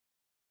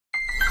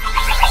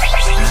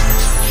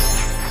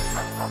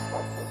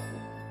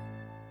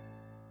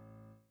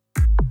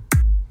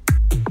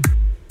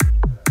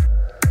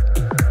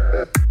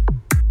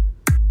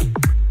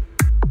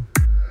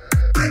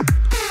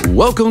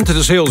Welcome to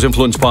the Sales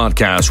Influence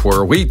Podcast,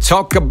 where we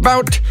talk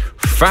about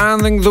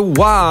finding the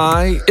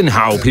why in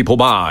how people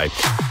buy.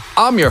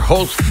 I'm your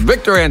host,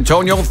 Victor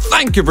Antonio.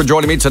 Thank you for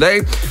joining me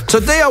today.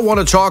 Today, I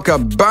want to talk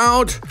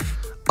about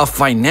a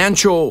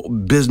financial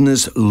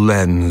business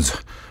lens.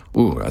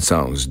 Ooh, that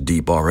sounds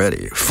deep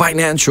already.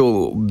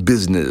 Financial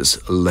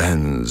business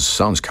lens.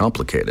 Sounds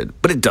complicated,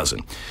 but it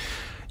doesn't.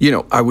 You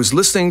know, I was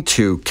listening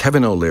to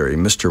Kevin O'Leary,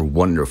 Mr.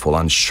 Wonderful,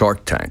 on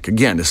Shark Tank.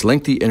 Again, this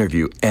lengthy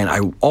interview, and I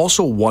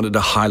also wanted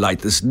to highlight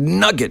this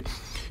nugget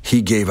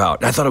he gave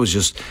out. I thought it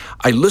was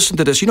I listened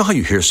to this. You know how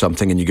you hear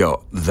something and you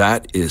go,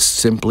 that is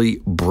simply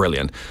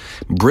brilliant.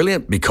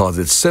 Brilliant because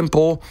it's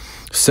simple,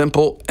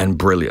 and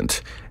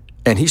brilliant.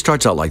 And he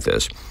starts out like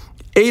this.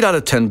 8 out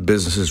of 10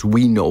 businesses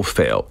we know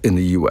fail in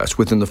the U.S.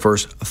 within the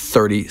first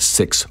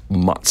 36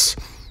 months.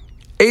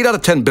 8 out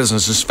of 10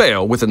 businesses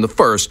fail within the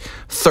first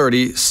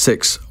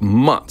 36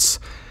 months.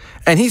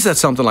 And he said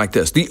something like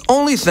this. The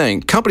only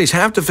thing companies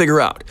have to figure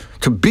out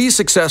to be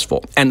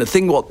successful, and the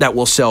thing that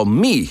will sell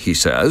me, he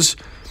says,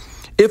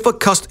 if a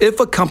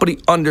company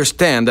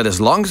understands that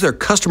as long as their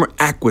customer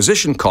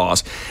acquisition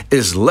cost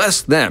is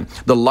less than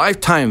the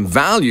lifetime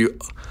value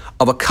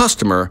of a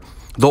customer,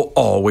 they'll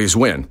always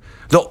win.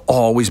 They'll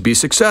always be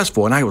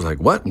successful. And I was like,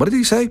 what? What did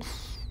he say?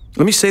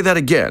 Let me say that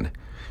again.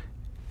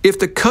 If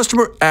the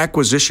customer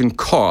acquisition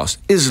cost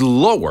is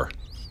lower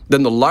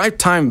than the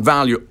lifetime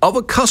value of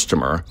a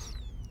customer,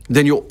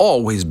 then you'll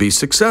always be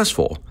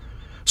successful.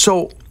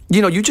 So,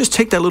 you just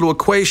take that little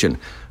equation.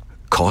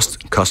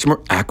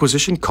 Customer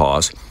acquisition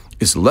cost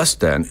is less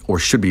than, or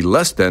should be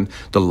less than,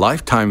 the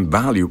lifetime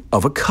value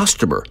of a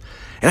customer.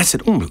 And I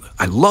said,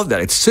 I love that.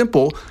 It's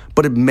simple,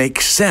 but it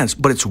makes sense.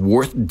 But it's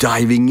worth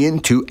diving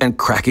into and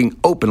cracking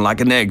open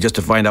like an egg just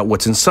to find out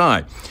what's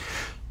inside.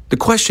 The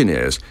question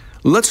is,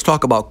 let's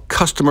talk about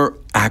customer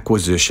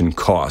acquisition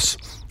costs.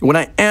 When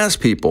I ask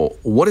people,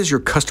 what is your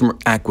customer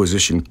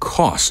acquisition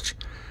cost?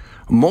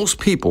 Most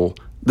people,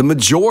 the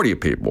majority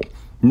of people,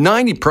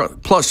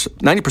 90%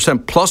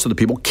 plus of the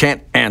people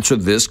can't answer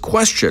this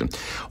question.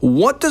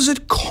 What does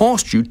it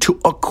cost you to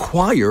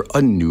acquire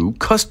a new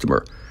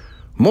customer?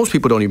 Most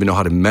people don't even know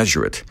how to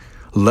measure it,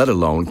 let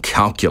alone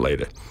calculate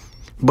it.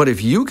 But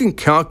if you can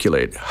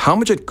calculate how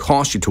much it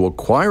costs you to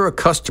acquire a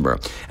customer,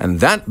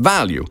 and that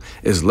value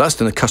is less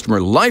than the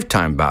customer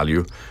lifetime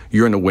value,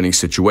 you're in a winning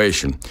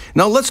situation.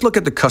 Now let's look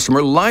at the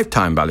customer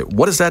lifetime value.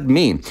 What does that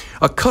mean?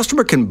 A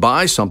customer can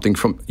buy something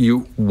from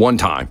you one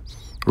time,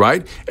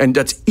 right? And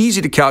that's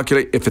easy to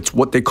calculate if it's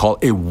what they call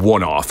a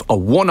one-off. A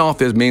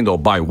one-off means they'll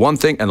buy one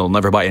thing and they'll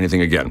never buy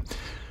anything again.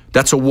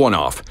 That's a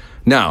one-off.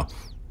 Now,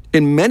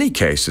 in many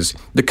cases,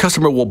 the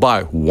customer will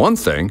buy one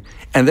thing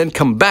and then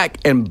come back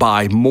and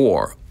buy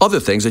more, other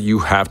things that you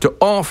have to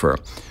offer.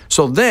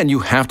 So then you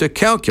have to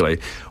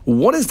calculate,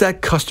 what is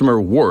that customer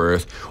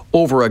worth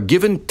over a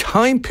given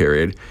time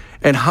period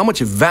and how much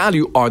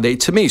value are they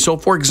to me? So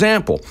for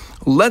example,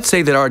 let's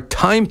say that our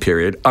time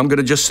period, I'm going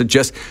to just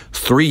suggest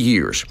 3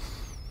 years,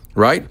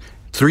 right?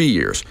 3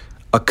 years.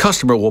 A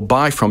customer will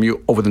buy from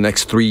you over the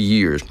next 3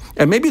 years.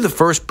 And maybe the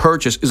first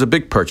purchase is a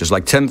big purchase,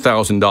 like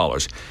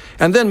 $10,000.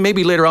 And then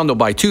maybe later on they'll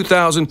buy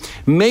 $2,000.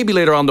 Maybe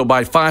later on they'll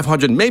buy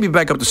 $500, maybe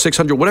back up to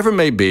 $600, whatever it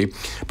may be.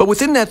 But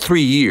within that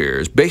 3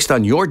 years, based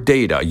on your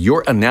data,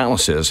 your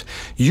analysis,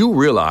 you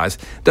realize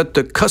that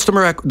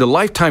the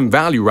lifetime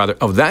value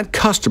of that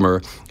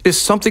customer is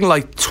something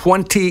like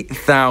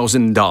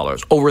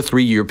 $20,000 over a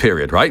 3-year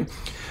period, right?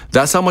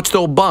 That's how much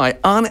they'll buy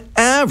on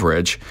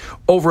average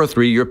over a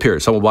 3-year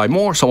period. Some will buy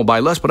more, some will buy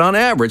less, but on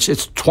average,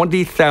 it's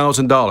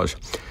 $20,000.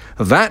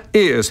 That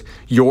is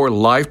your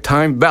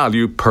lifetime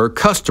value per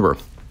customer.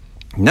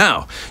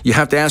 Now, you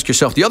have to ask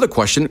yourself the other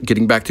question,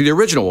 getting back to the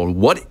original one.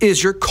 What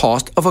is your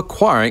cost of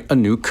acquiring a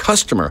new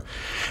customer?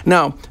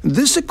 Now,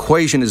 this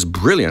equation is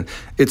brilliant.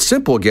 It's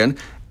simple again.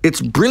 It's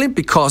brilliant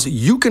because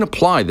you can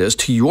apply this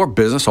to your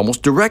business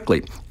almost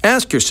directly.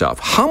 Ask yourself,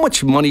 how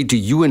much money do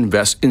you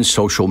invest in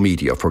social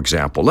media, for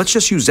example? Let's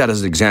just use that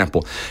as an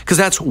example, because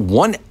that's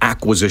one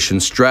acquisition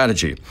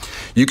strategy.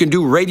 You can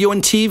do radio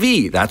and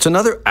TV. That's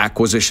another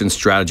acquisition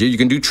strategy. You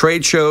can do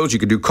trade shows. You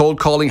can do cold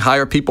calling,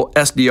 hire people,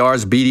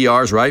 SDRs,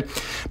 BDRs, right?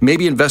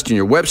 Maybe invest in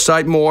your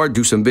website more,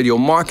 do some video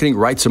marketing,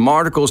 write some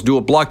articles, do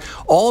a blog.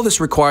 All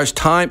this requires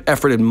time,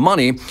 effort, and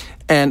money.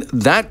 And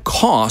that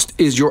cost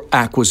is your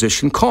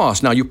acquisition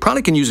cost. Now, you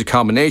probably can use a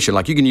combination.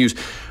 Like you can use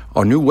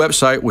our new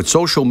website with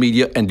social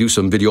media and do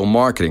some video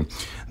marketing.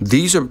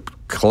 These are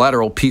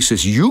collateral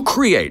pieces you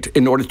create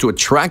in order to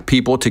attract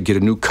people to get a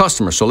new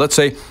customer. So let's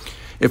say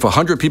if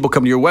 100 people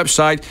come to your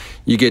website,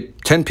 you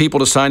get 10 people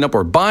to sign up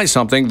or buy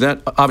something,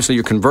 then obviously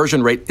your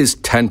conversion rate is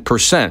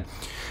 10%.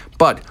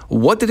 But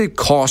what did it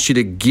cost you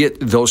to get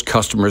those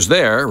customers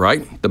there,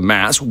 right? The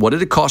mass, what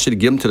did it cost you to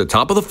get them to the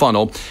top of the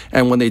funnel?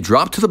 And when they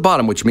dropped to the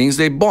bottom, which means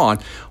they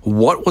bought,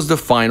 what was the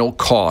final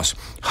cost?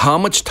 How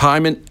much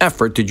time and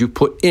effort did you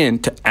put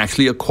into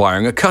actually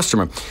acquiring a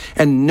customer?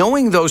 And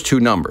knowing those two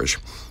numbers,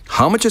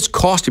 how much it's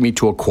costing me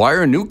to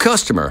acquire a new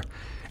customer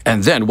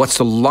And then what's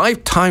the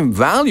lifetime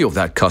value of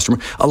that customer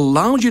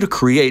allows you to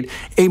create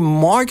a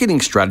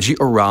marketing strategy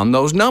around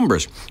those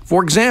numbers.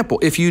 For example,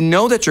 if you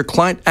know that your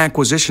client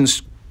acquisition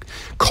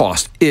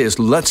cost is,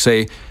 let's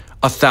say,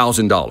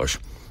 $1,000.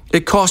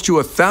 It costs you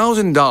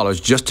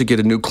 $1,000 just to get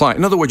a new client.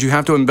 In other words, you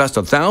have to invest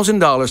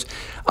 $1,000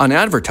 on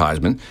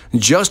advertisement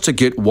just to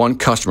get one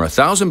customer,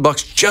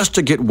 $1,000 just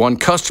to get one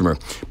customer.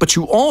 But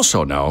you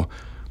also know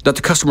that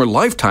the customer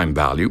lifetime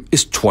value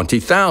is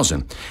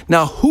 $20,000.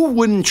 Now, who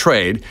wouldn't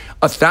trade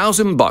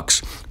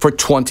 $1,000 for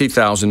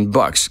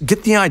 $20,000?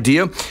 Get the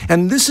idea?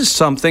 And this is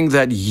something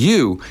that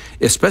you,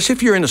 especially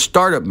if you're in a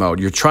startup mode,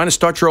 you're trying to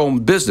start your own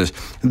business,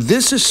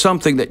 this is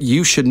something that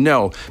you should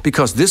know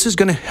because this is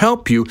going to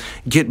help you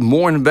get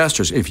more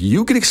investors. If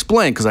you can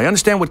explain, because I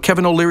understand what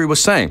Kevin O'Leary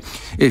was saying,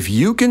 if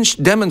you can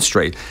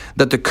demonstrate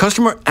that the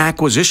customer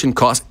acquisition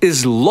cost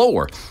is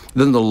lower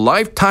than the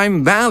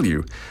lifetime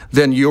value,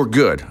 then you're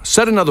good.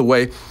 Said another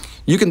way,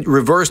 you can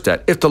reverse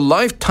that. If the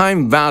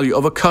lifetime value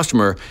of a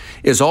customer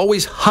is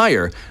always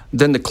higher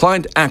than the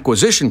client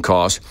acquisition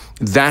cost,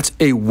 that's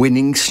a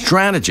winning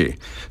strategy.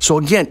 So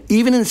again,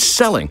 even in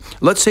selling,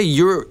 let's say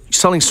you're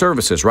selling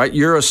services, right?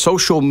 You're a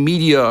social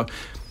media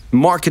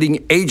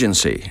marketing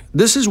agency.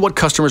 This is what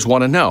customers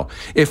want to know.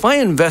 If I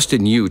invest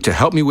in you to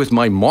help me with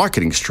my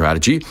marketing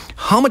strategy,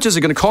 how much is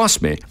it going to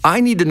cost me? I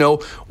need to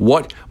know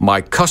what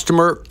my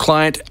customer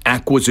client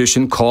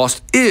acquisition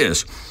cost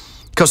is.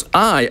 Because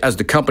I, as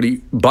the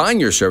company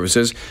buying your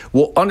services,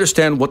 will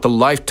understand what the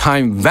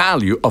lifetime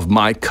value of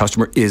my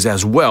customer is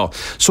as well.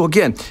 So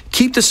again,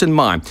 keep this in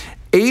mind.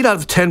 8 out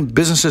of 10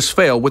 businesses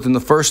fail within the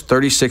first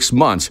 36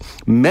 months,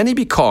 many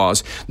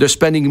because they're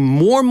spending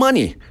more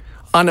money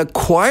on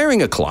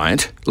acquiring a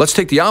client. Let's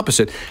take the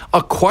opposite.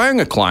 Acquiring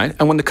a client,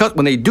 and when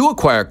they do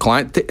acquire a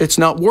client, it's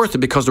not worth it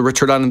because the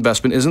return on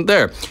investment isn't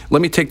there.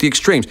 Let me take the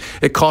extremes.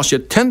 It costs you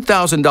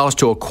 $10,000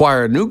 to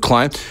acquire a new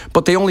client,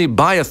 but they only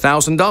buy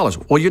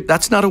 $1,000. Well,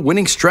 that's not a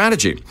winning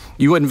strategy.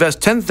 You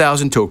invest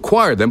 $10,000 to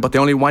acquire them, but they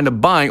only wind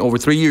up buying over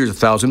 3 years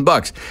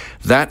 $1,000.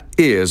 That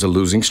is a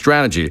losing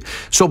strategy.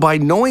 So by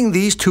knowing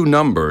these two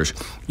numbers,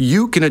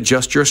 you can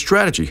adjust your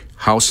strategy.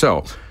 How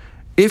so?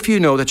 If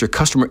you know that your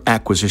customer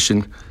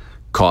acquisition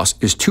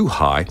cost is too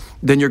high,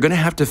 then you're going to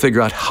have to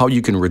figure out how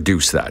you can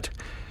reduce that.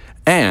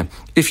 And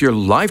if your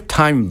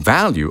lifetime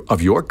value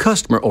of your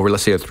customer over,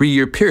 let's say, a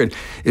 3-year period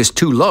is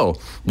too low,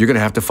 you're going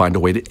to have to find a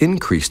way to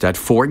increase that.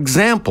 For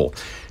example,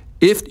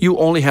 if you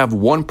only have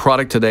one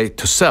product today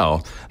to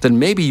sell, then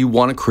maybe you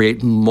want to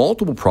create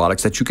multiple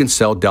products that you can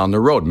sell down the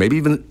road. Maybe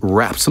even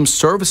wrap some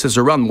services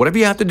around, whatever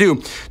you have to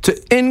do to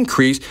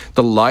increase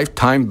the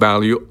lifetime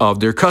value of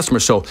their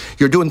customers. So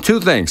you're doing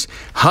two things.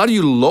 How do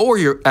you lower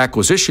your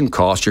acquisition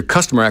cost, your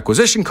customer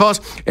acquisition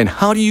cost, and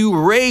how do you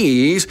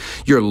raise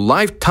your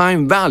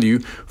lifetime value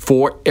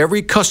for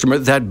every customer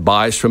that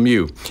buys from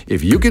you?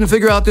 If you can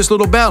figure out this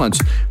little balance,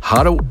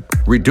 how to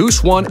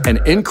reduce one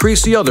and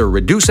increase the other,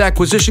 reduce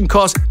acquisition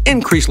costs,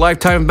 increase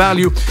lifetime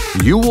value,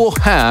 you will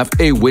have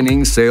a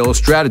winning sales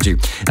strategy.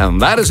 And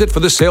that is it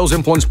for the Sales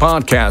Influence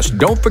Podcast.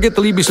 Don't forget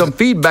to leave me some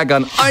feedback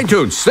on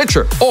iTunes,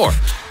 Stitcher, or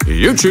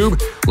YouTube.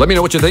 Let me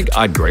know what you think.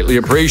 I'd greatly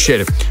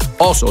appreciate it.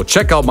 Also,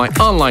 check out my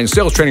online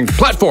sales training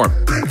platform,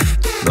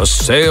 the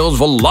Sales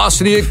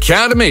Velocity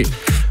Academy.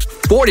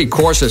 40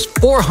 courses,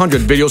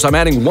 400 videos. I'm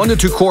adding 1 to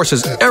 2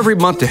 courses every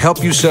month to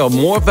help you sell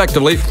more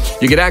effectively.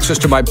 You get access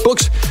to my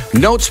books,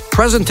 notes,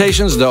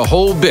 presentations, the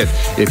whole bit.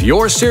 If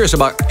you're serious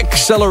about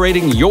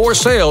accelerating your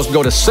sales,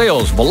 go to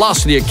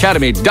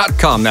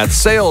salesvelocityacademy.com.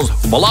 That's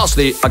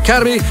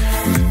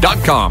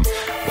salesvelocityacademy.com.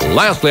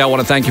 Lastly, I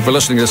want to thank you for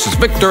listening. This is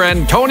Victor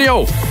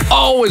Antonio,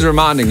 always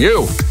reminding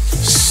you,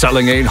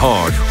 selling ain't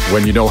hard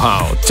when you know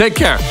how. Take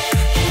care.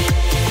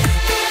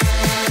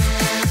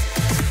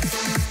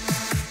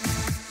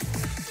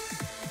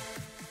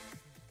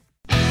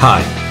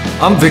 Hi,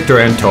 I'm Victor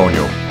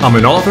Antonio. I'm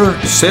an author,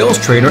 sales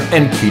trainer,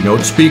 and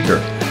keynote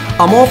speaker.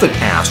 I'm often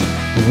asked,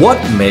 what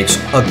makes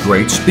a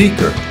great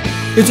speaker?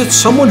 Is it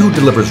someone who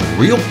delivers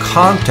real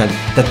content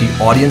that the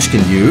audience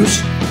can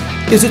use?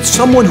 Is it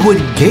someone who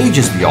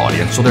engages the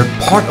audience so they're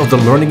part of the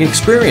learning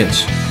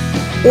experience?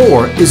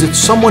 Or is it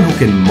someone who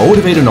can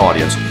motivate an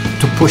audience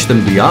to push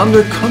them beyond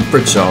their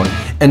comfort zone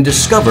and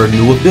discover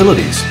new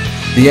abilities?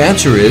 The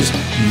answer is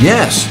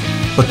yes.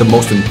 But the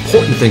most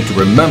important thing to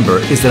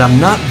remember is that I'm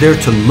not there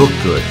to look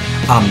good.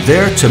 I'm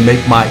there to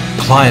make my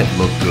client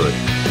look good.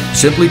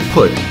 Simply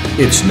put,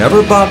 it's never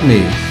about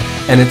me,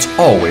 and it's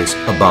always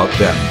about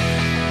them.